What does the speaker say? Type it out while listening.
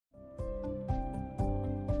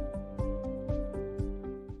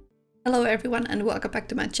Hello everyone and welcome back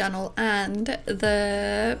to my channel and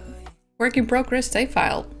the work in progress save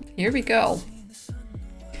file. Here we go.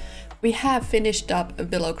 We have finished up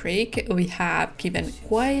Willow Creek. We have given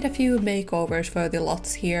quite a few makeovers for the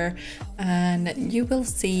lots here, and you will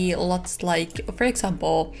see lots like, for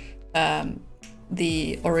example,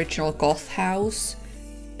 the original goth house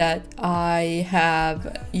that I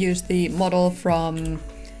have used the model from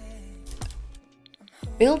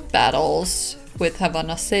Build Battles with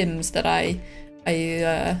Havana Sims that I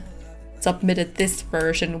submitted this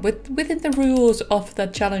version within the rules of the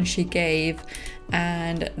challenge she gave,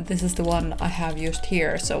 and this is the one I have used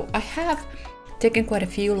here. So I have taken quite a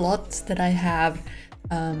few lots that I have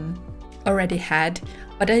already had,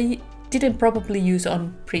 but I didn't probably use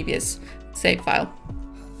on previous save file.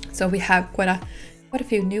 So we have quite a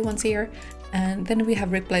few new ones here, and then we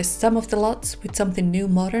have replaced some of the lots with something new,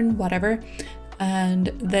 modern, whatever. And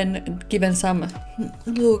then given some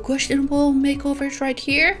little questionable makeovers right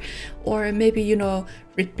here, or maybe, you know,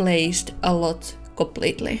 replaced a lot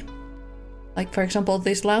completely. Like for example,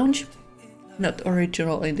 this lounge, not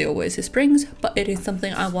original in the Oasis Springs, but it is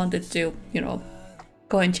something I wanted to, you know,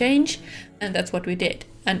 go and change, and that's what we did.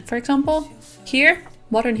 And for example, here,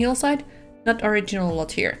 Modern Hillside, not original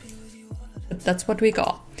lot here, but that's what we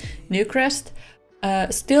got. New crest,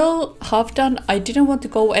 still half done. I didn't want to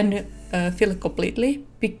go and fill it completely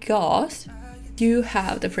because you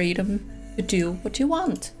have the freedom to do what you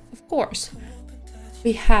want, of course.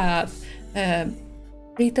 We have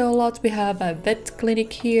retail lots, we have a vet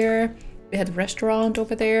clinic here, we had a restaurant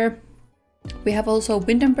over there. We have also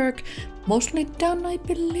Windenburg, mostly done, I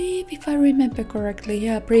believe, if I remember correctly.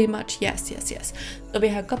 Yeah, pretty much, yes. So we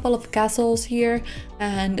have a couple of castles here,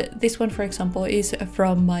 and this one, for example, is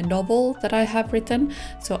from my novel that I have written.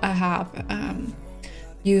 So I have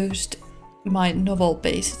used my novel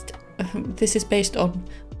based, this is based on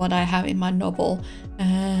what I have in my novel.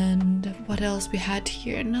 And what else we had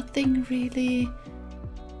here? Nothing really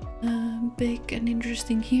big and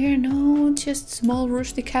interesting here, no, just small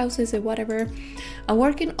rustic houses or whatever. I'm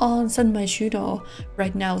working on San Myshuno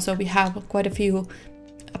right now, so we have quite a few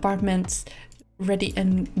apartments ready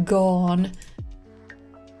and gone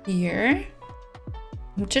here.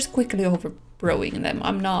 I'm just quickly overgrowing them.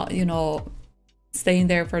 I'm not, you know, staying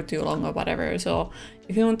there for too long or whatever. So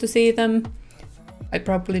if you want to see them, I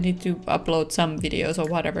probably need to upload some videos or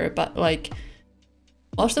whatever, but like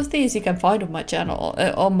most of these you can find on my channel,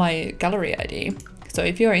 on my gallery ID. So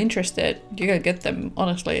if you're interested, you can get them.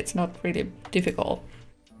 Honestly, it's not really difficult.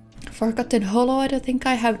 Forgotten Hollow, I don't think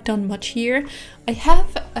I have done much here. I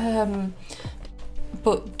have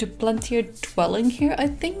put Duplantier Dwelling here. I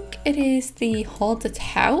think it is the haunted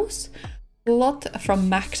house lot from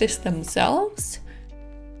Maxis themselves,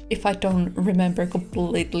 if I don't remember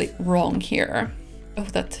completely wrong here. Oh,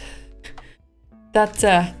 that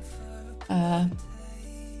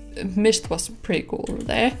mist was pretty cool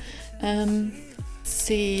there. Let's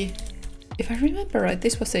see if I remember right,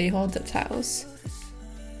 this was a haunted house.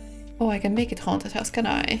 Oh, I can make it haunted house, can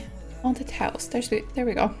I? Haunted house, there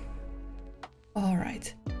we go. All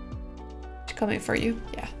right, it's coming for you.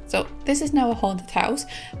 Yeah, so this is now a haunted house,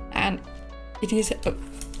 and it is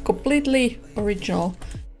completely original.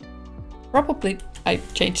 Probably I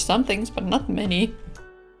changed some things, but not many.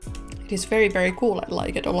 It is very, very cool. I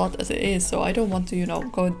like it a lot as it is, so I don't want to, you know,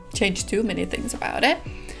 go and change too many things about it.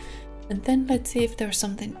 And then let's see if there's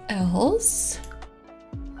something else.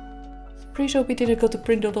 Pretty sure we didn't go to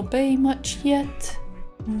Brindleton Bay much yet.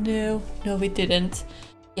 No, we didn't.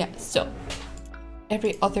 Yeah, so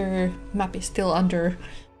every other map is still under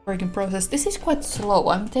work in process. This is quite slow.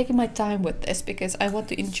 I'm taking my time with this because I want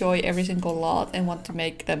to enjoy every single lot and want to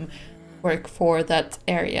make them work for that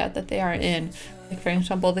area that they are in. Like for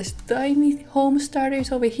example, this tiny home starter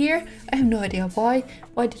is over here. I have no idea why.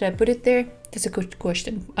 Why did I put it there? That's a good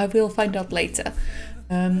question. I will find out later.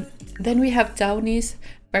 Then we have Downies.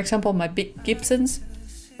 For example, my big Gibsons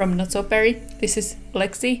from Not So Berry. This is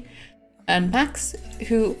Lexi and Max,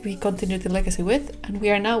 who we continue the legacy with, and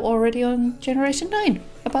we are now already on generation 9,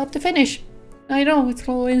 about to finish. I know, it's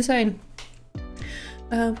all insane.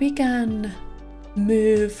 We can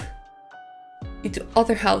move into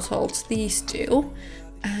other households, these two,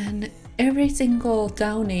 and every single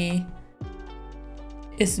Downy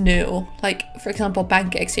is new. Like for example,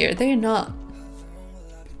 Pancakes here, they're not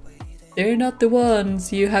the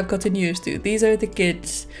ones you have gotten used to. These are the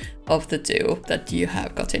kids of the two that you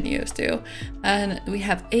have gotten used to. And we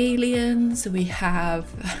have aliens, we have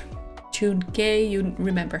June Gay, you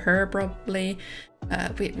remember her probably.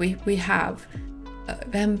 We have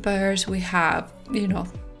vampires, we have, you know,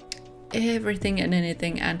 everything and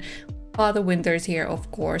anything, and Father Winter's here,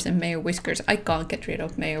 of course, and Mayor Whiskers. I can't get rid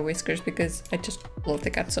of Mayor Whiskers because I just love the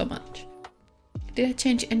cat so much. Did I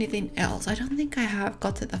change anything else? I don't think I have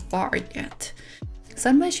gotten that far yet.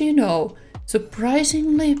 Sunmesh, you know,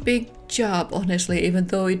 surprisingly big job, honestly, even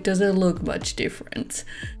though it doesn't look much different.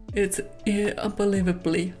 It's an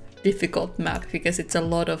unbelievably difficult map because it's a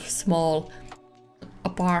lot of small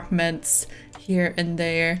apartments here and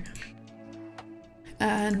there.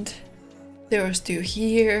 And there are still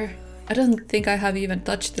here. I don't think I have even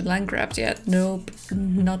touched the land grabs yet. Nope,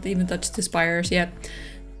 not even touched the spires yet.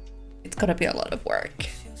 It's gonna be a lot of work.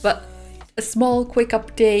 But a small quick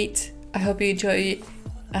update. I hope you enjoy it.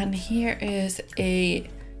 And here is a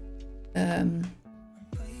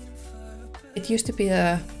it used to be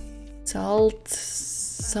a salt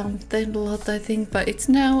something lot, I think, but it's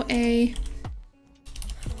now a,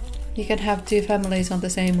 you can have 2 families on the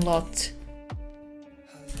same lot.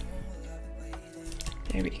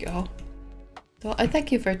 There we go. So I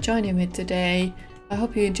thank you for joining me today. I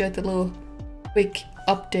hope you enjoyed the little quick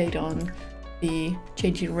update on the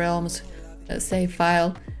Changing Realms save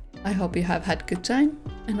file. I hope you have had a good time,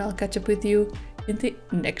 and I'll catch up with you in the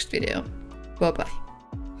next video. Bye bye.